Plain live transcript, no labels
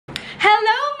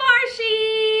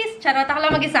Charot, ako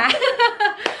lang mag-isa.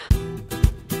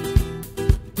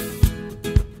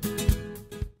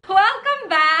 Welcome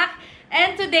back!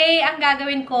 And today, ang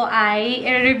gagawin ko ay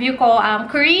i-review ko ang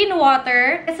Kurin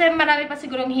water. Kasi marami pa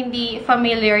sigurong hindi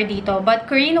familiar dito. But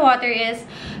Kurin water is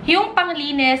yung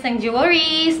panglinis ng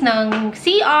jewelries, ng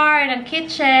CR, ng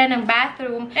kitchen, ng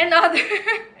bathroom, and other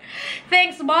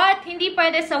things. But hindi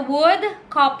pwede sa wood,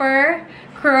 copper,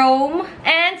 chrome,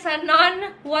 and sa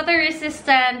non-water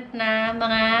resistant na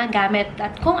mga gamit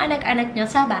at kung anak-anak nyo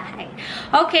sa bahay.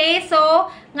 Okay, so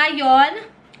ngayon,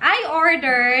 I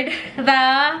ordered the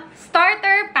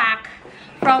starter pack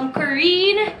from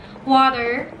Kurin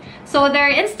Water. So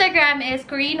their Instagram is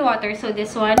Kurin Water. So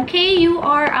this one, Kurin,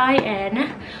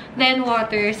 then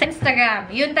water. Sa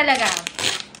Instagram, yun talaga.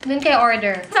 Dun kayo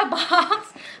order. Sa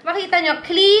box, makita nyo,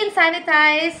 clean,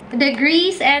 sanitize,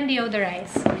 degrease, and deodorize.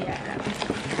 So yeah.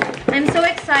 I'm so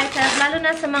excited, lalo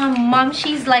na sa mga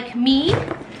momshies like me.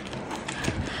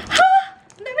 Ha!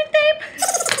 Ang daming tape!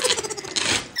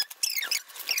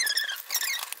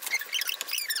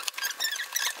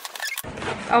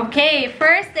 Okay,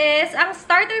 first is, ang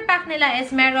starter pack nila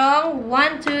is merong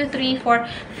 1, 2, 3, 4,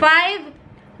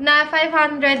 5 na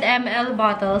 500 ml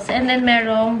bottles. And then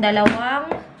merong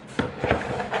dalawang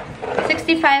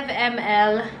 65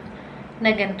 ml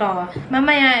na ganito.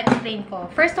 Mamaya explain ko.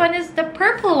 First one is the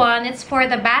purple one. It's for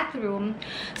the bathroom.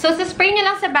 So, spray nyo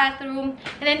lang sa bathroom.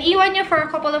 And then, iwan nyo for a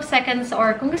couple of seconds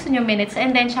or kung gusto nyo minutes.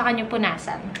 And then, tsaka nyo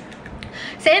punasan.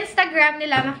 Sa Instagram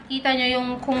nila, makikita nyo yung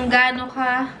kung gaano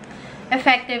ka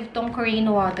effective tong Kurin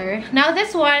water. Now,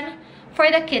 this one, for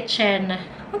the kitchen.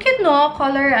 Ang cute, no?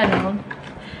 Color, ano.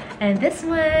 And this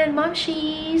one,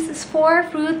 momshies, is for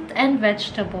fruit and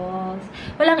vegetables.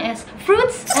 Walang S.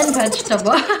 Fruits and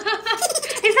vegetables.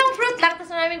 Isang fruit lang, tapos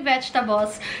maraming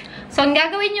vegetables. So, ang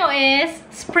gagawin nyo is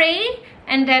spray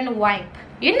and then wipe.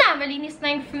 Yun na, malinis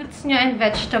na yung fruits nyo and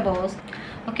vegetables.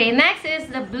 Okay, next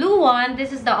is the blue one. This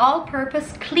is the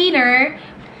all-purpose cleaner.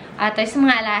 At sa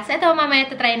mga alas. Ito, mamaya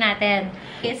ito try natin.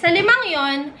 Okay, sa limang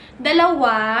yon,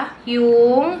 dalawa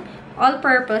yung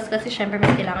all-purpose kasi syempre may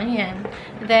kailangan nyo yan.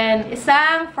 Then,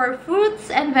 isang for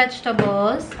fruits and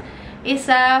vegetables.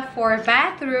 Isa for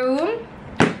bathroom.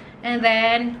 And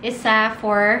then, isa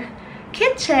for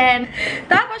kitchen.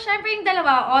 Tapos, syempre yung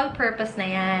dalawa, all-purpose na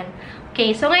yan.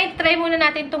 Okay, so ngayon, try muna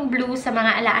natin itong blue sa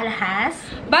mga ala-alahas.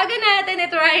 Bago natin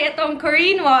i-try itong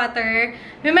Kurin water,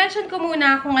 i-mention ko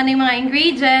muna kung ano yung mga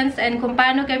ingredients and kung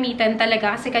paano gamitin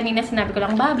talaga. Kasi kanina sinabi ko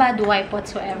lang, baba, do wipe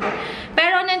whatsoever.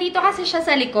 Pero nandito kasi siya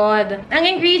sa likod. Ang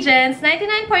ingredients,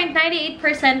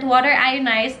 99.98% water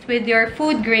ionized with your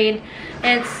food grade.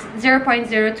 It's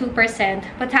 0.02%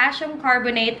 potassium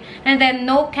carbonate, and then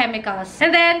no chemicals.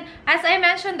 And then, as I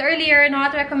mentioned earlier,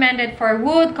 not recommended for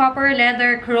wood, copper,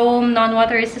 leather, chrome,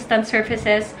 non-water resistant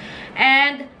surfaces,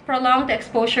 and prolonged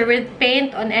exposure with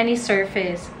paint on any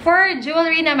surface. For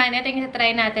jewelry naman, ito yung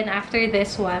try natin after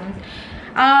this one.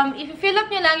 If you fill up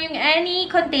nyo lang yung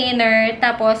any container,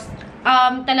 tapos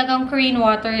talagang Kurin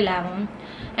water lang.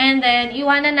 And then,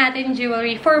 iwanan natin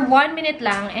jewelry for 1 minute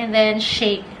lang and then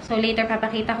shake. So, later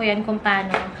papakita ko yan kung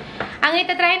paano. Ang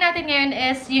itatry natin ngayon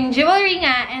is yung jewelry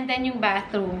nga and then yung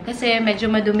bathroom. Kasi medyo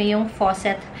madumi yung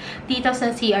faucet dito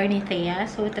sa CR ni Thea.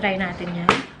 So, try natin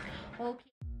yan. Okay.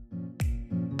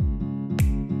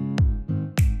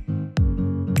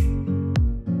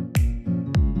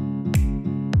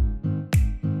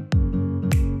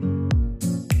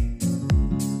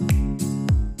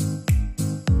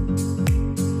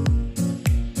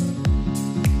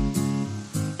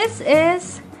 This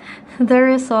is the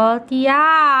result.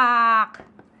 Yuck!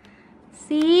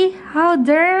 See how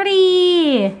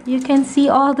dirty! You can see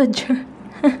all the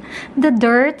the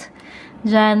dirt.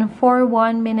 Diyan, for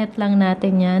 1 minute lang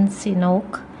natin yan,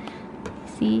 sinok.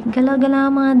 See,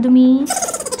 gala-gala mga dumi.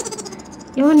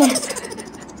 Yun.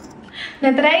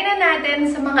 Na-try na natin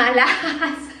sa mga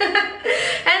alahas.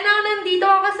 And now, nandito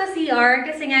ako sa CR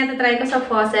kasi nga ito-try ko sa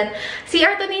faucet.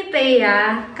 CR to ni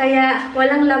Thea, kaya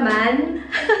walang laman.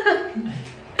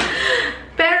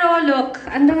 Pero look,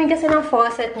 ang dami kasi ng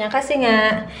faucet niya kasi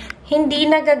nga hindi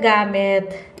nagagamit.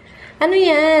 Ano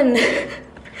yan?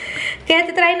 Kaya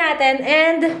ito-try natin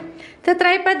and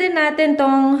ito-try pa din natin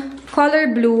tong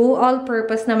color blue,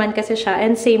 all-purpose naman kasi siya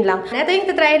and same lang. Ito yung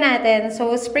ito-try natin.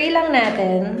 So, spray lang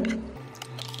natin.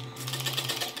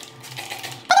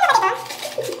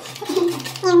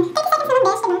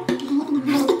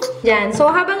 Yan. So,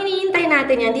 habang iniintay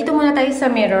natin yan, dito muna tayo sa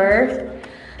mirror.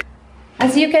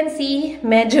 As you can see,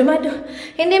 medyo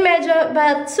hindi medyo,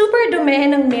 but super dumi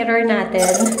ng mirror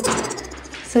natin.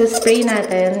 So, spray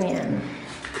natin. Yan.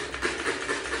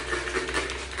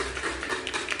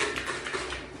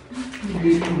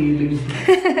 Giling-giling.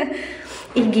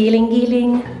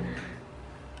 Igiling-giling.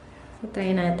 So,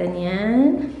 try natin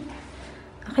yan.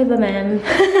 Okay ba, ma'am?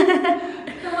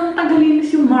 Ang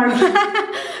tagalinis yung Marsh.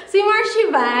 Si Marshi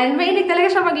Van, mahilig talaga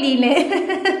siya maglinis.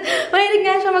 Mahilig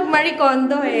nga siya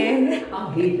mag-Maricondo eh. Ang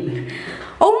hil.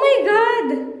 Oh my God!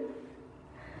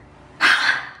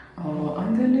 Oh,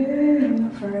 ang galing.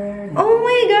 Friend. Oh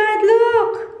my God,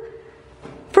 look!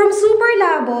 From super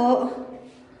labo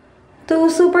to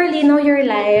super lino your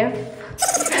life.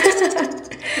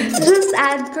 Just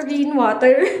add Korean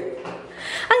water.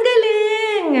 Ang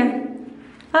galing!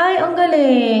 Ay, ang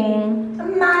galing!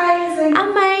 Amazing!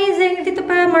 Amazing! Dito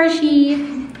pa, Marshi.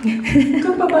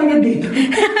 Ikaw pa bayad dito.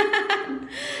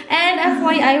 And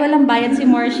FYI, walang bayad si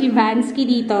Marshi Vansky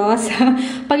dito sa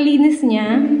paglinis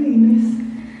niya.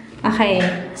 Okay.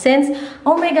 Since,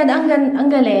 oh my God, ang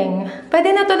galing.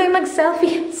 Pwede na tuloy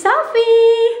mag-selfie.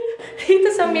 Selfie!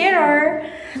 Dito sa mirror.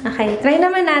 Okay, try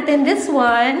naman natin this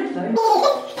one.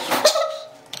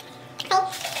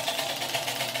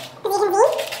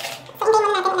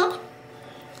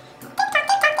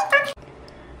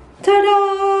 Tada!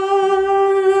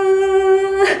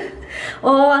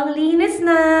 Oh, ang linis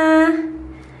na.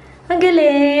 Ang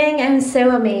galing. I'm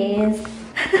so amazed.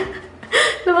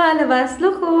 Lumalabas.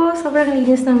 Look, oh, sobrang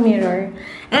linis ng mirror.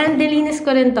 And nilinis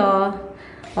ko rin to.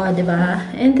 Oh,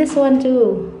 diba? And this one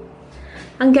too.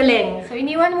 Ang galing. So,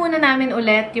 iniwan muna namin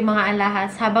ulit yung mga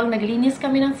alahas habang naglinis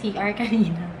kami ng CR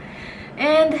kanina.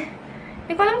 And,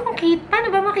 hindi ko alam kung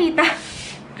paano ba makita.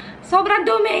 Sobrang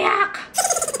dumiyak!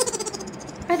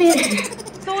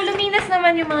 So, luminas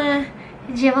naman yung mga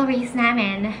jewelries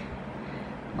namin.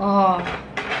 Oh.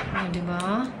 Oh,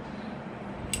 diba?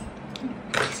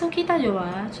 So, kita nyo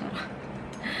ba? Charot.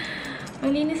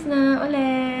 Malinis na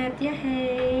ulit.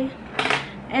 Yay!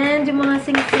 And yung mga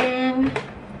sing-sing.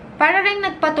 Para rin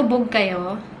nagpatubog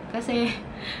kayo. Kasi,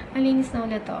 malinis na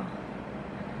ulit, oh.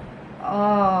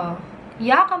 Oh.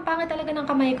 Yak, ang pangit talaga ng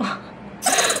kamay ko.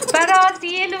 Pero,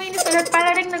 see, luminis ulit.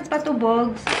 Para rin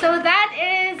nagpatubog. So, that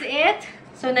is it.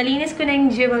 So, nalinis ko na yung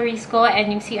jewelries ko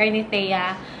and yung CR ni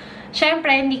Thea.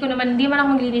 Siyempre, hindi man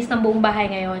ako maglinis ng buong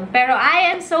bahay ngayon. Pero I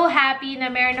am so happy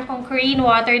na meron akong Korean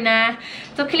water na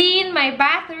to clean my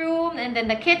bathroom and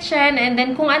then the kitchen and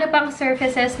then kung ano pang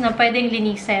surfaces na pwedeng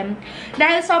linisin.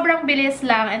 Dahil sobrang bilis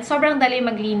lang and sobrang dali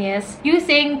maglinis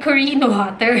using Korean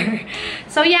water.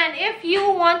 So yan, if you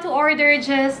want to order,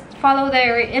 just follow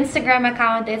their Instagram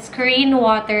account. It's Korean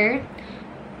water.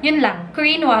 Yun lang,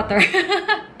 Korean water.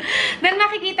 Then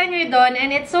makikita nyo doon and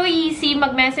it's so easy.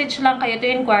 Mag-message lang kayo to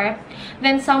inquire.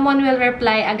 Then someone will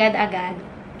reply agad-agad.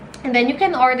 And then you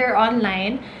can order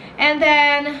online. And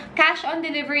then cash on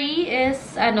delivery is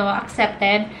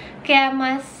accepted. Kaya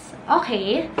mas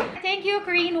okay. Thank you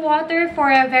Korean water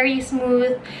for a very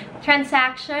smooth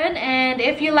transaction. And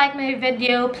if you like my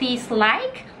video, please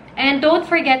like. And don't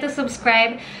forget to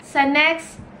subscribe. Sa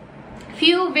next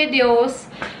few videos,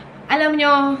 alam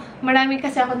nyo, marami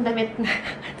kasi akong damit na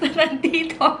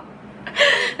nandito.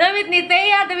 Damit ni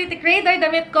Thea, damit ni Creator,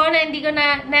 damit ko na hindi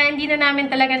na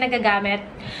namin talaga nagagamit.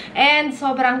 And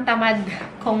sobrang tamad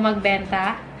kong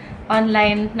magbenta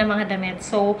online na mga damit.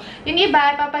 So, yung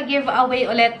iba, papag-giveaway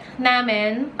ulit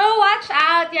namin. So, watch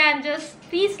out! Yan, just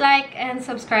please like and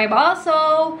subscribe.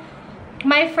 Also,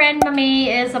 my friend Mami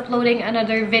is uploading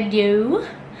another video.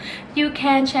 You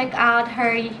can check out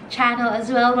her channel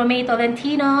as well, Mami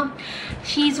Tolentino.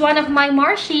 She's one of my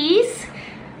Marshies.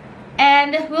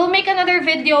 And we'll make another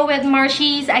video with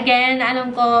Marshies. Again,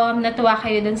 alam ko natuwa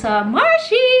kayo dun sa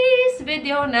Marshies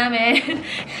video namin.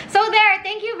 So there,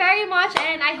 thank you very much.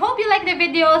 And I hope you like the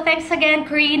video. Thanks again,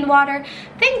 Korean Water.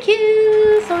 Thank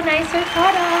you! So nice your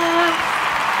product.